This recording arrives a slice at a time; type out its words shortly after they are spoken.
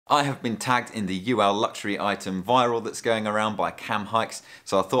I have been tagged in the UL luxury item viral that's going around by Cam Hikes,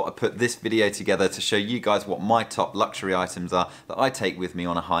 so I thought I'd put this video together to show you guys what my top luxury items are that I take with me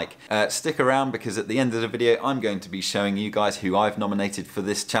on a hike. Stick around because at the end of the video I'm going to be showing you guys who I've nominated for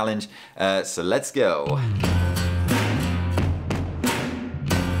this challenge, so let's go.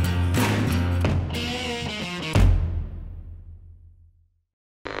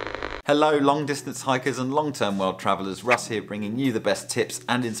 Hello long distance hikers and long term world travellers, Russ here bringing you the best tips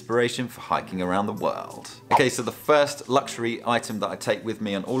and inspiration for hiking around the world. Okay, so the first luxury item that I take with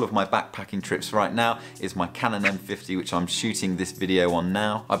me on all of my backpacking trips right now is my Canon M50, which I'm shooting this video on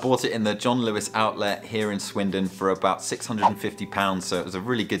now. I bought it in the John Lewis outlet here in Swindon for about £650, so it was a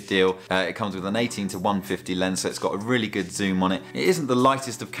really good deal. It comes with an 18-150 lens, so it's got a really good zoom on it. It isn't the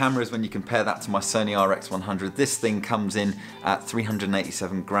lightest of cameras when you compare that to my Sony RX100. This thing comes in at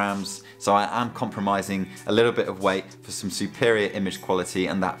 387 grams. So I am compromising a little bit of weight for some superior image quality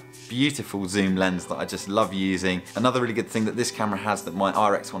and that beautiful zoom lens that I just love using. Another really good thing that this camera has that my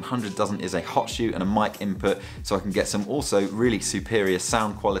RX100 doesn't is a hot shoe and a mic input, so I can get some also really superior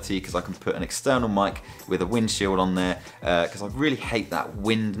sound quality because I can put an external mic with a windshield on there, because I really hate that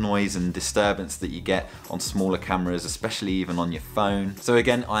wind noise and disturbance that you get on smaller cameras, especially even on your phone. So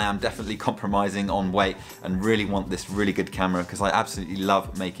again, I am definitely compromising on weight and really want this really good camera because I absolutely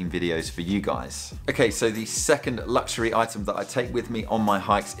love making videos for you guys. Okay, so the second luxury item that I take with me on my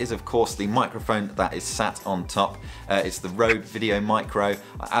hikes is of course the microphone that is sat on top. It's the Rode Video Micro.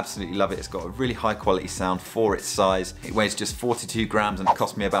 I absolutely love it. It's got a really high quality sound for its size. It weighs just 42 grams and it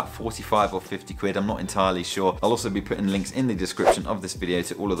cost me about 45 or 50 quid. I'm not entirely sure. I'll also be putting links in the description of this video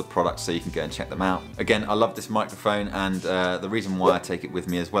to all of the products so you can go and check them out. Again, I love this microphone, and the reason why I take it with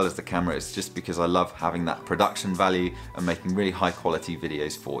me as well as the camera is just because I love having that production value and making really high quality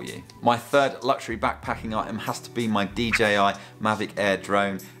videos for you. My third luxury backpacking item has to be my DJI Mavic Air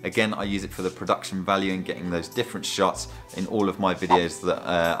Drone. Again, I use it for the production value and getting those different shots in all of my videos that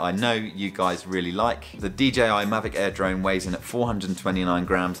I know you guys really like. The DJI Mavic Air Drone weighs in at 429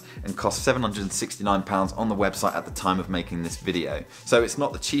 grams and costs £769 on the website at the time of making this video. So it's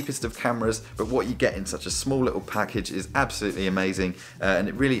not the cheapest of cameras, but what you get in such a small little package is absolutely amazing, and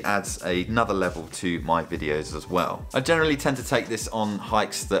it really adds another level to my videos as well. I generally tend to take this on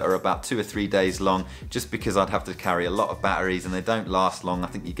hikes that are about 2 or 3 days long, just because I'd have to carry a lot of batteries and they don't last long. I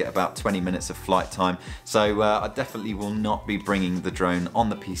think you get about 20 minutes of flight time, so I definitely will not be bringing the drone on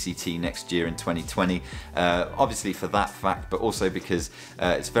the PCT next year in 2020, obviously for that fact, but also because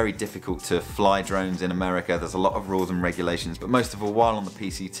it's very difficult to fly drones in America. There's a lot of rules and regulations, but most of all, while on the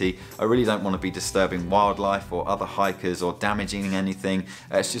PCT, I really don't want to be disturbing wildlife or other hikers or damaging anything.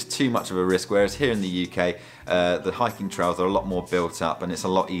 It's just too much of a risk, whereas here in the UK, the hiking trails are a lot more built up and it's a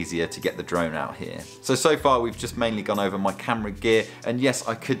lot easier to get the drone out here. So far we've just mainly gone over my camera gear, and yes,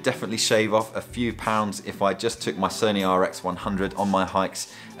 I could definitely shave off a few pounds if I just took my Sony RX100 on my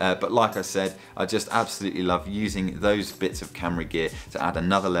hikes, but like I said, I just absolutely love using those bits of camera gear to add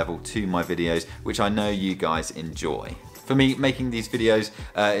another level to my videos, which I know you guys enjoy. For me, making these videos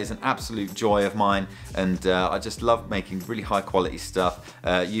is an absolute joy of mine, and I just love making really high quality stuff,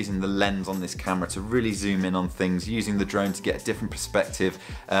 using the lens on this camera to really zoom in on things, using the drone to get a different perspective.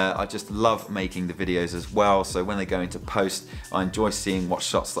 I just love making the videos as well, so when they go into post, I enjoy seeing what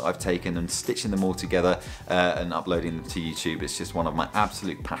shots that I've taken and stitching them all together and uploading them to YouTube. It's just one of my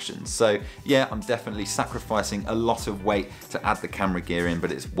absolute passions. So yeah, I'm definitely sacrificing a lot of weight to add the camera gear in,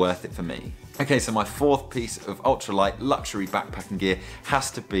 but it's worth it for me. Okay, so my fourth piece of ultralight luxury backpacking gear has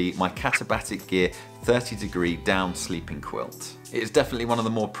to be my Katabatic Gear 30-degree down sleeping quilt. It is definitely one of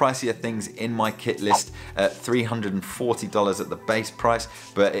the more pricier things in my kit list at $340 at the base price,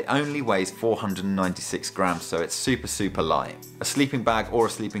 but it only weighs 496 grams, so it's super light. A sleeping bag or a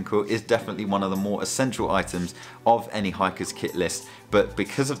sleeping quilt is definitely one of the more essential items of any hiker's kit list, but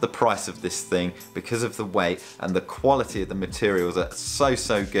because of the price of this thing, because of the weight and the quality of the materials are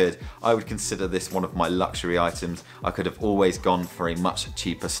so good, I would consider this one of my luxury items. I could have always gone for a much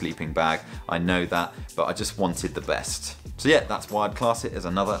cheaper sleeping bag, I know that, but I just wanted the best. So yeah, that's why I'd class it as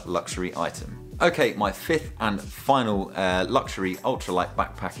another luxury item. Okay, my fifth and final luxury ultralight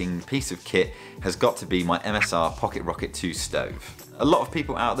backpacking piece of kit has got to be my MSR Pocket Rocket 2 stove. A lot of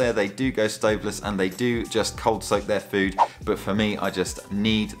people out there, they do go stoveless and they do just cold soak their food, but for me, I just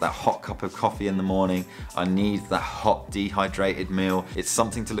need that hot cup of coffee in the morning. I need that hot dehydrated meal. It's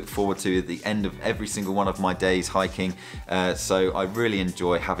something to look forward to at the end of every single one of my days hiking, so I really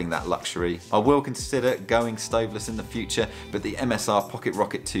enjoy having that luxury. I will consider going stoveless in the future, but the MSR Pocket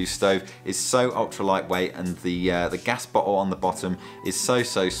Rocket 2 stove is so ultra lightweight, and the gas bottle on the bottom is so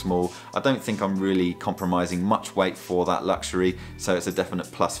small. I don't think I'm really compromising much weight for that luxury, so it's a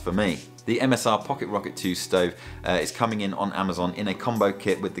definite plus for me. The MSR Pocket Rocket 2 stove is coming in on Amazon in a combo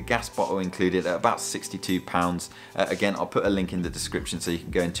kit with the gas bottle included at about £62. Again, I'll put a link in the description so you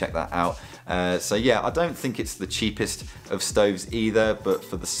can go and check that out. So yeah, I don't think it's the cheapest of stoves either, but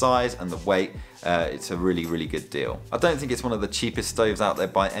for the size and the weight, it's a really good deal. I don't think it's one of the cheapest stoves out there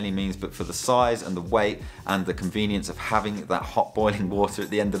by any means, but for the size and the weight and the convenience of having that hot boiling water at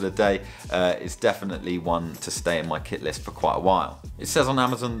the end of the day, it's definitely one to stay in my kit list for quite a while. It says on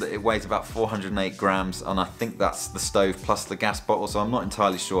Amazon that it weighs about 408 grams, and I think that's the stove plus the gas bottle, so I'm not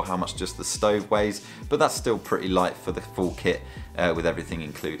entirely sure how much just the stove weighs, but that's still pretty light for the full kit with everything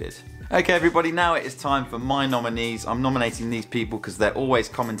included. Okay everybody, now it is time for my nominees. I'm nominating these people because they're always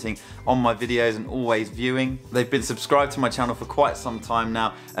commenting on my videos and always viewing. They've been subscribed to my channel for quite some time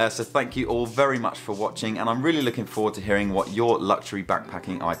now, so thank you all very much for watching, and I'm really looking forward to hearing what your luxury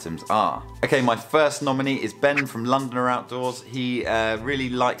backpacking items are. Okay, my first nominee is Ben from Londoner Outdoors. He really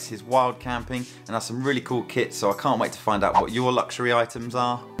likes his wild camping and has some really cool kits, so I can't wait to find out what your luxury items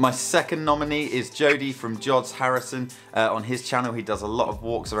are. My second nominee is Jody from Jods Harrison. On his channel he does a lot of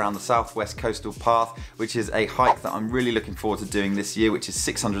walks around the Southwest Coastal Path, which is a hike that I'm really looking forward to doing this year, which is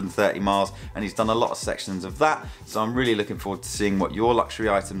 630 miles, and he's done a lot of sections of that, so I'm really looking forward to seeing what your luxury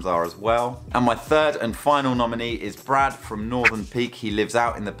items are as well. And my third and final nominee is Brad from Northern Peak. He lives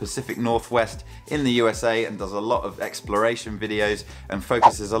out in the Pacific Northwest in the USA and does a lot of exploration videos and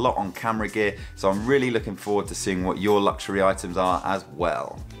focuses a lot on camera gear, so I'm really looking forward to seeing what your luxury items are as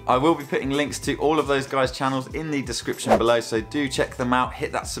well. I will be putting links to all of those guys' channels in the description below, so do check them out.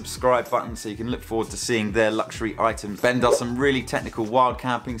 Hit that subscribe button so you can look forward to seeing their luxury items. Ben does some really technical wild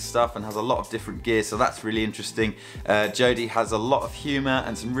camping stuff and has a lot of different gear, so that's really interesting. Jody has a lot of humour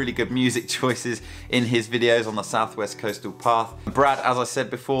and some really good music choices in his videos on the Southwest Coastal Path. Brad, as I said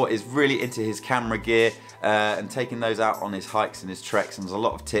before, is really into his camera gear and taking those out on his hikes and his treks, and there's a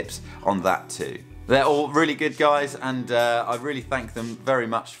lot of tips on that too. They're all really good guys, and I really thank them very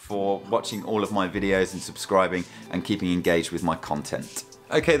much for watching all of my videos and subscribing and keeping engaged with my content.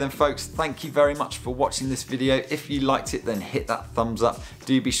 Okay then folks, thank you very much for watching this video. If you liked it, then hit that thumbs up.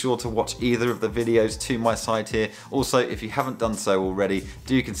 Do be sure to watch either of the videos to my side here. Also, if you haven't done so already,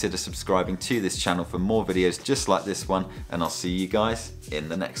 do consider subscribing to this channel for more videos just like this one, and I'll see you guys in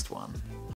the next one.